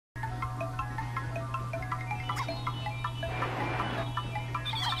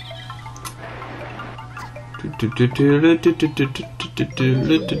I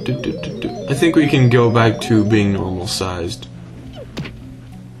think we can go back to being normal sized.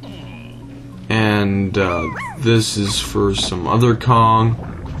 And this is for some other Kong.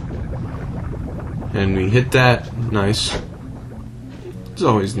 And we hit that. Nice. It's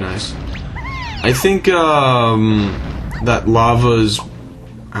always nice. I think that lava is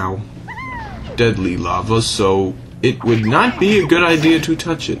deadly lava, so it would not be a good idea to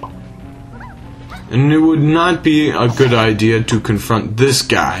touch it. And it would not be a good idea to confront this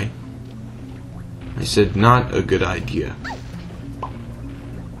guy. I said not a good idea.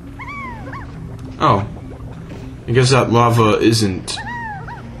 Oh. I guess that lava isn't...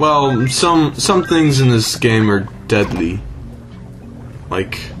 Well, some things in this game are deadly.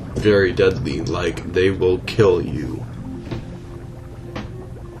 Like, very deadly. Like, they will kill you.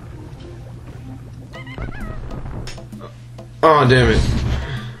 Oh, damn it.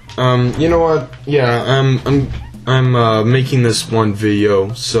 You know what? Yeah, I'm making this one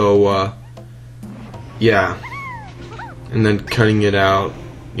video, so, yeah. And then cutting it out,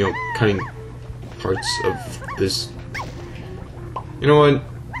 you know, cutting parts of this. You know what?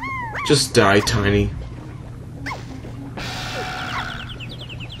 Just die, Tiny.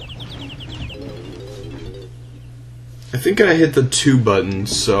 I think I hit the 2 buttons,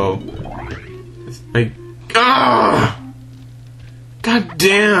 so... God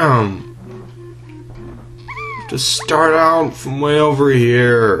damn! I have to start out from way over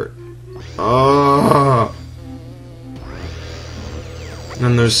here. And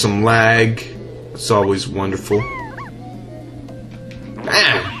then there's some lag. It's always wonderful.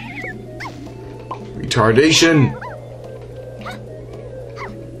 Retardation!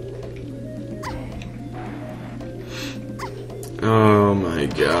 Oh my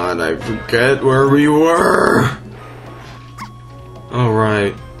god, I forget where we were! Oh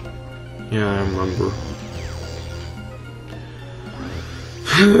right. Yeah, I remember.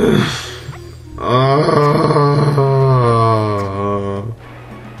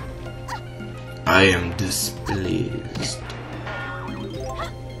 I am displeased.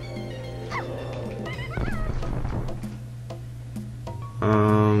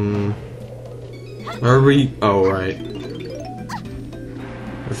 Where are we? Oh, right. I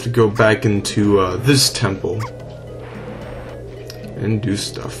have to go back into this temple and do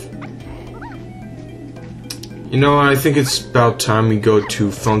stuff. You know, I think it's about time we go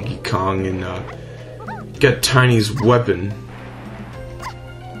to Funky Kong and get Tiny's weapon.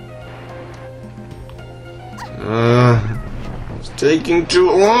 It's taking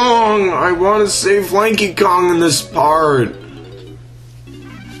too long. I want to save Funky Kong in this part.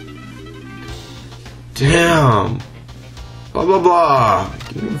 Damn. Blah blah blah.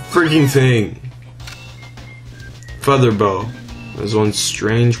 Freaking thing. Feather bow. There's one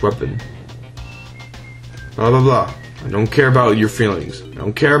strange weapon. Blah blah blah. I don't care about your feelings. I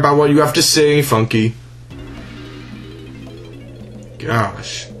don't care about what you have to say, Funky.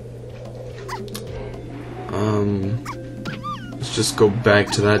 Gosh. Let's just go back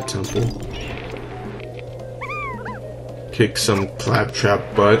to that temple. Kick some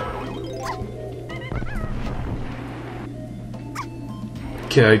claptrap butt.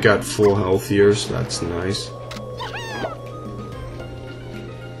 Okay, I got full health here, so that's nice.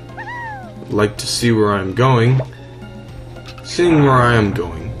 I'd like to see where I'm going. Seeing where I am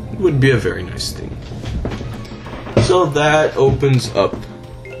going would be a very nice thing. So that opens up.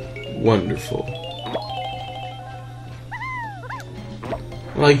 Wonderful.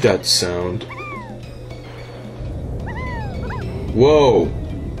 I like that sound. Whoa.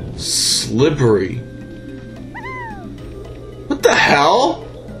 Slippery. What the hell?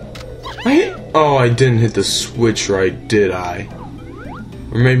 Oh, I didn't hit the switch right, did I?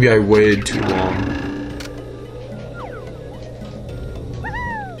 Or maybe I waited too long.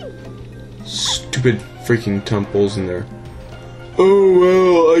 Stupid freaking temples in there. Oh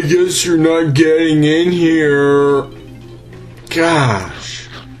well, I guess you're not getting in here. Gosh.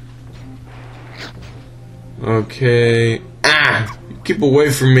 Okay. Keep away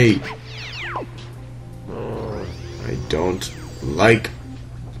from me. I don't like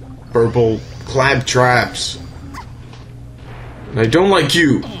purple claptraps. And I don't like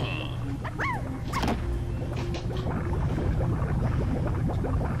you.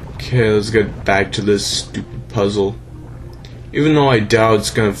 Okay, let's get back to this stupid puzzle. Even though I doubt it's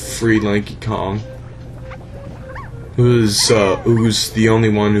gonna free Lanky Kong, who's the only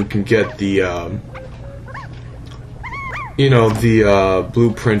one who can get the you know, the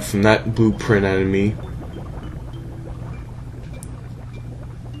blueprint from that blueprint enemy.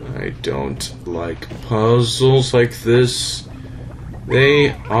 I don't like puzzles like this.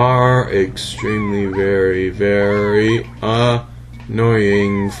 They are extremely very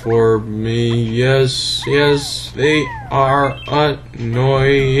annoying for me. Yes, yes, they are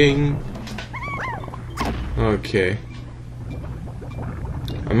annoying. Okay.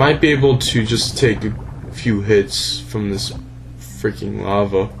 I might be able to just take a few hits from this freaking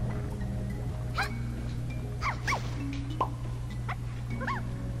lava.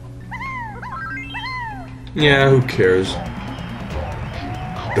 Yeah, who cares?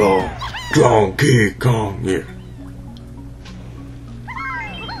 Donkey Kong, yeah.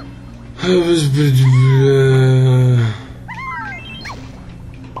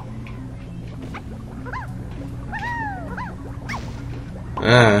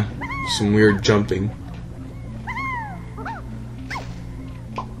 Some weird jumping.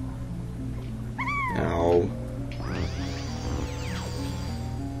 Ow.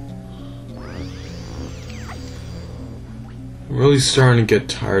 I'm really starting to get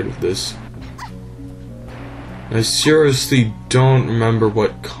tired of this. I seriously don't remember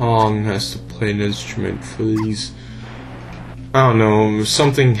what Kong has to play an instrument for these. I don't know,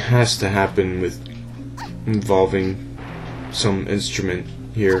 something has to happen with involving some instrument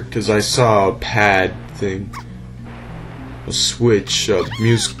here, because I saw a pad thing, a switch, a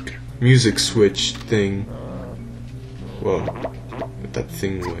music switch thing. Whoa, get that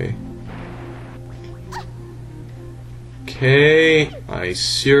thing away. Okay, I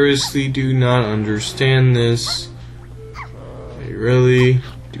seriously do not understand this. I really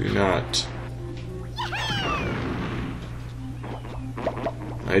do not.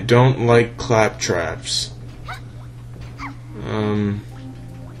 I don't like claptraps.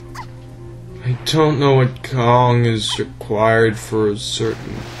 I don't know what Kong is required for a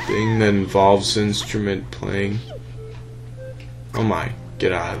certain thing that involves instrument playing. Oh my,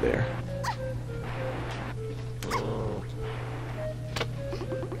 get out of there.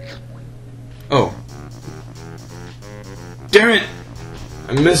 Oh. Damn it!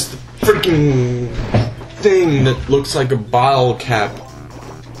 I missed the freaking thing that looks like a bottle cap.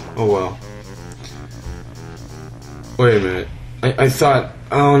 Oh well. Wait a minute. I thought...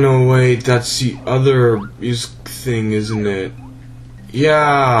 Oh no, wait, that's the other music thing, isn't it?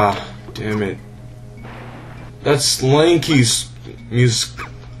 Yeah, damn it. That's Lanky's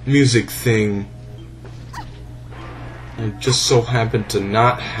music thing. I just so happen to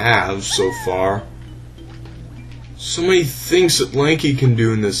not have so far. So many things that Lanky can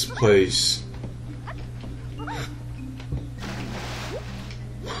do in this place. Let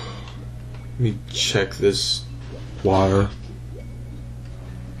me check this water.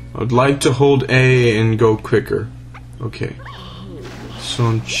 I'd like to hold A and go quicker. Okay. So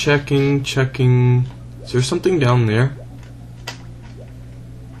I'm checking. Is there something down there?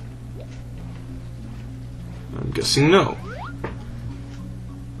 I'm guessing no.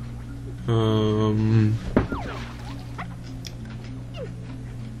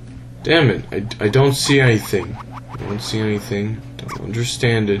 Damn it, I don't see anything. I don't see anything. Don't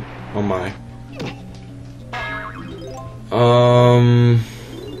understand it. Oh my.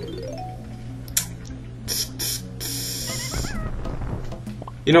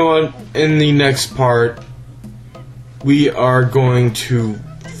 You know what? In the next part, we are going to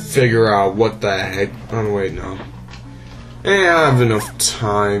figure out what the heck. Oh wait, no. I have enough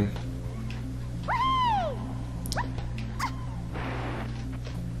time.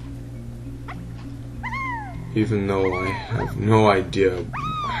 Even though I have no idea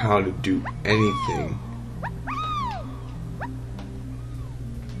how to do anything.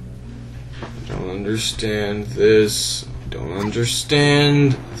 I don't understand this. Don't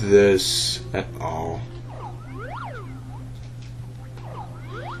understand this at all.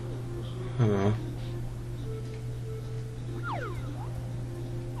 Huh.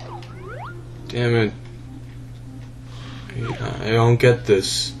 Damn it. I don't get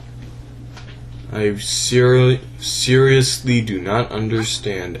this. I seriously do not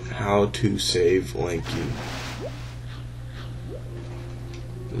understand how to save Lanky.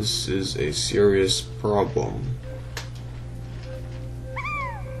 This is a serious problem.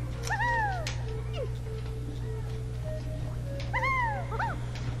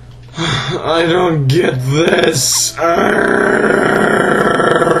 I don't get this.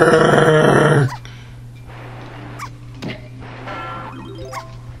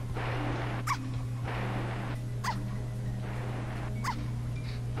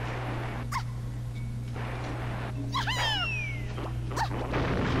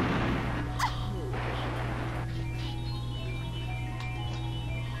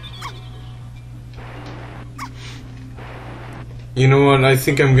 You know what? I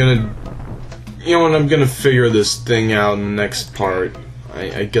think I'm gonna... You know what? I'm gonna figure this thing out in the next part.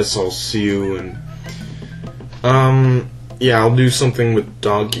 I guess I'll see you, and yeah, I'll do something with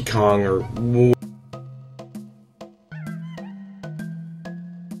Donkey Kong or